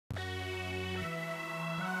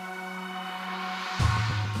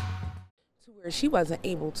She wasn't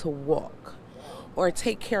able to walk or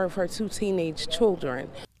take care of her two teenage children.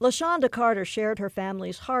 LaShonda Carter shared her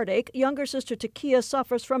family's heartache. Younger sister Takia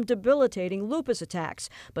suffers from debilitating lupus attacks,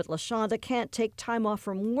 but LaShonda can't take time off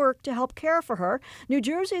from work to help care for her. New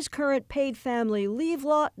Jersey's current paid family leave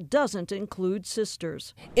law doesn't include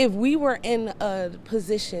sisters. If we were in a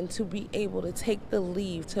position to be able to take the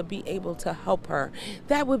leave, to be able to help her,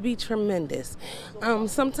 that would be tremendous.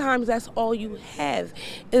 Sometimes that's all you have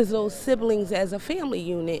is those siblings as a family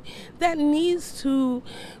unit that needs to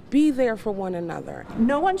be there for one another.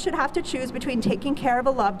 No one should have to choose between taking care of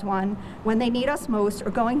a loved one when they need us most or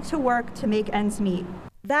going to work to make ends meet.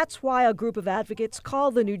 That's why a group of advocates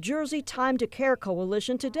called the New Jersey Time to Care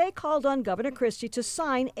Coalition today called on Governor Christie to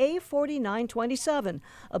sign A4927,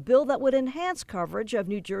 a bill that would enhance coverage of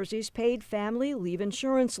New Jersey's paid family leave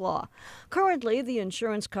insurance law. Currently, the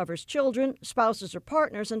insurance covers children, spouses or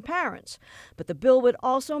partners, and parents. But the bill would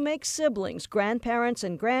also make siblings, grandparents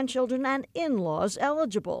and grandchildren, and in-laws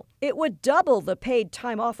eligible. It would double the paid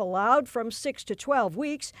time off allowed from 6 to 12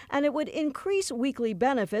 weeks, and it would increase weekly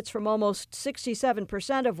benefits from almost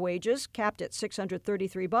 67% of wages, capped at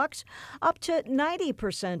 $633, up to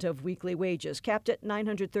 90% of weekly wages, capped at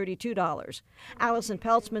 $932. Allison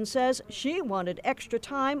Peltzman says she wanted extra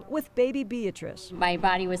time with baby Beatrice. My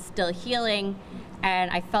body was still healing,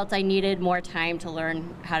 and I felt I needed more time to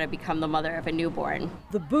learn how to become the mother of a newborn.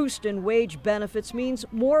 The boost in wage benefits means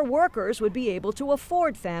more workers would be able to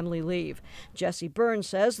afford family leave. Jessie Burns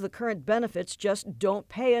says the current benefits just don't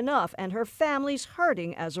pay enough, and her family's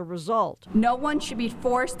hurting as a result. No one should be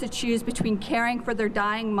forced to choose between caring for their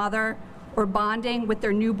dying mother or bonding with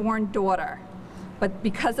their newborn daughter. But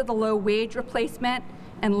because of the low wage replacement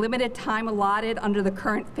and limited time allotted under the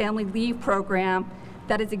current family leave program,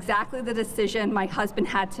 that is exactly the decision my husband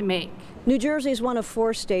had to make. New Jersey is one of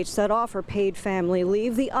 4 states that offer paid family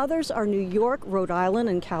leave. The others are New York, Rhode Island,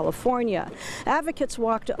 and California. Advocates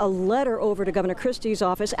walked a letter over to Governor Christie's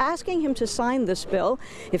office asking him to sign this bill.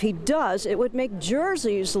 If he does, it would make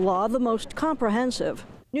Jersey's law the most comprehensive.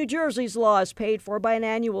 New Jersey's law is paid for by an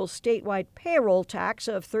annual statewide payroll tax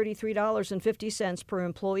of $33.50 per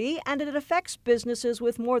employee, and it affects businesses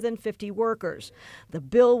with more than 50 workers. The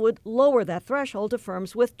bill would lower that threshold to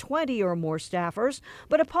firms with 20 or more staffers,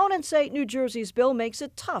 but opponents say New Jersey's bill makes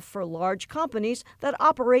it tough for large companies that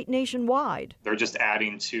operate nationwide. They're just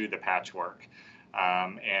adding to the patchwork.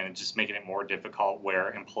 And just making it more difficult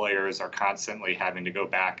where employers are constantly having to go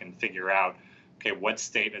back and figure out, okay, what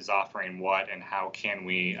state is offering what, and how can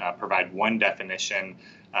we provide one definition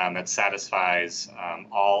that satisfies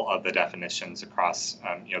all of the definitions across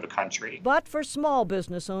the country. But for small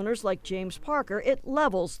business owners like James Parker, it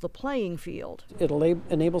levels the playing field. It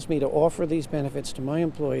enables me to offer these benefits to my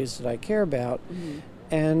employees that I care about,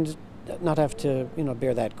 and not have to,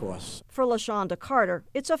 bear that cost. For LaShonda Carter,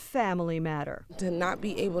 it's a family matter. To not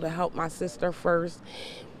be able to help my sister first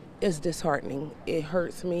is disheartening. It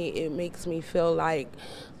hurts me. It makes me feel like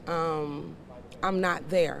I'm not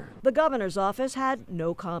there. The governor's office had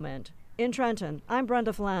no comment. In Trenton, I'm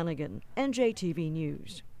Brenda Flanagan, NJTV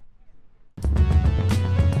News.